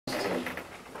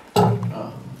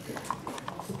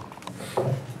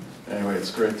Anyway,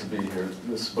 it's great to be here.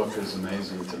 This book is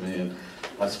amazing to me, and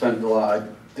I spent a lot. I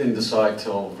didn't decide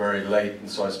till very late, and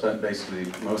so I spent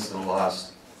basically most of the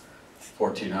last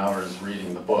 14 hours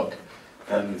reading the book,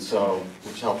 and so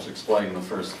which helps explain the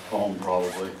first poem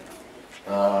probably.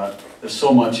 There's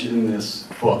so much in this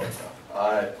book,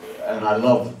 and I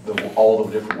love all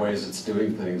the different ways it's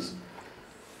doing things.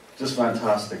 Just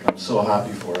fantastic. I'm so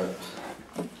happy for it.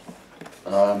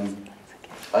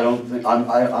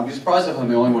 I'd be surprised if I'm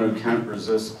the only one who can't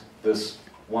resist this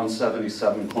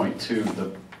 177.2,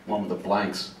 the one with the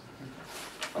blanks.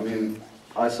 I mean,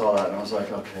 I saw that and I was like,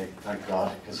 okay, thank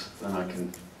God, because then I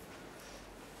can,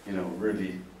 you know,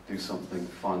 really do something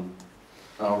fun.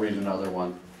 I'll read another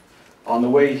one. On the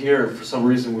way here, for some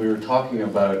reason, we were talking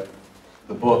about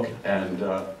the book, and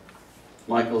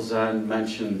Michael Zahn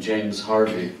mentioned James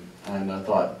Harvey, and I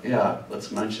thought, yeah,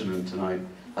 let's mention him tonight.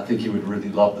 I think he would really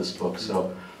love this book,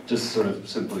 so just sort of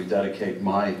simply dedicate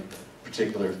my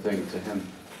particular thing to him.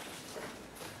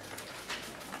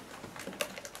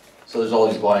 So there's all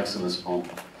these blanks in this poem.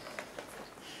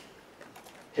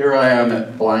 Here I am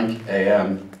at blank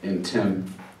AM in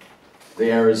Tim.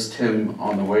 The air is Tim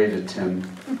on the way to Tim.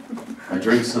 I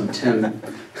drink some Tim, and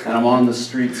I'm on the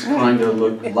streets kinda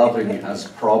look loving as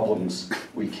problems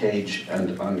we cage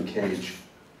and uncage.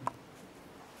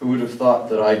 Who would have thought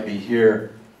that I'd be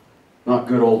here? Not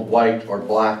good old white or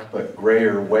black, but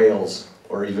grayer Wales,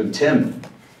 or even Tim.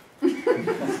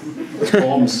 The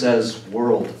poem says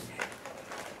world.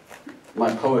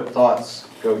 My poet thoughts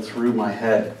go through my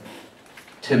head.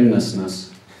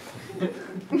 Timnessness.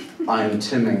 I am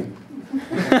timming.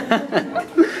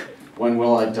 When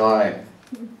will I die?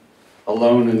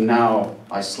 Alone and now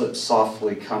I slip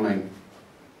softly coming.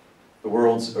 The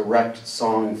world's erect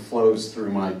song flows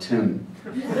through my Tim.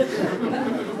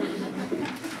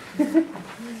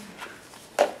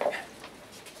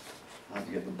 I have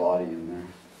to get the body in there.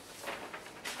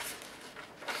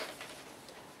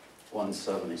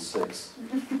 176.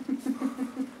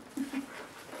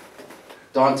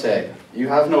 Dante, you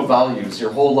have no values.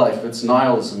 Your whole life, it's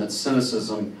nihilism, it's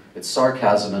cynicism, it's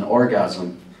sarcasm and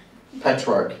orgasm.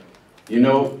 Petrarch, you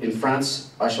know, in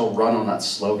France, I shall run on that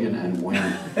slogan and win.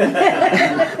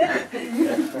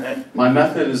 My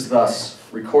method is thus: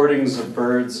 recordings of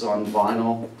birds on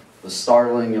vinyl, the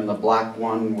starling and the black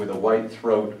one with a white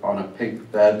throat on a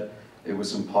pink bed. It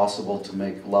was impossible to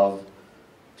make love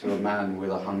to a man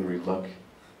with a hungry look,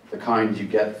 the kind you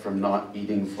get from not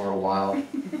eating for a while,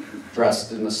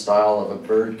 dressed in the style of a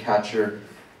bird catcher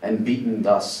and beaten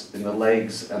thus in the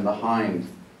legs and the hind,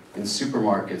 in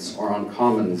supermarkets or on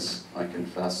commons, I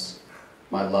confess.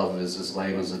 My love is as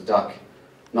lame as a duck,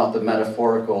 not the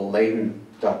metaphorical lame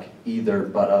duck either,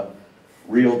 but a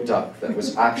real duck that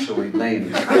was actually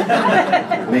lame.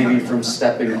 Maybe from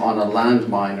stepping on a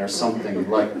landmine or something,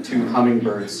 like two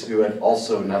hummingbirds who had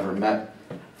also never met.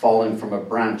 Falling from a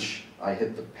branch, I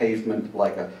hit the pavement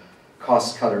like a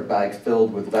cost cutter bag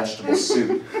filled with vegetable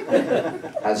soup,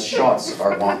 as shots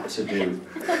are wont to do.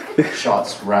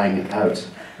 Shots rang out.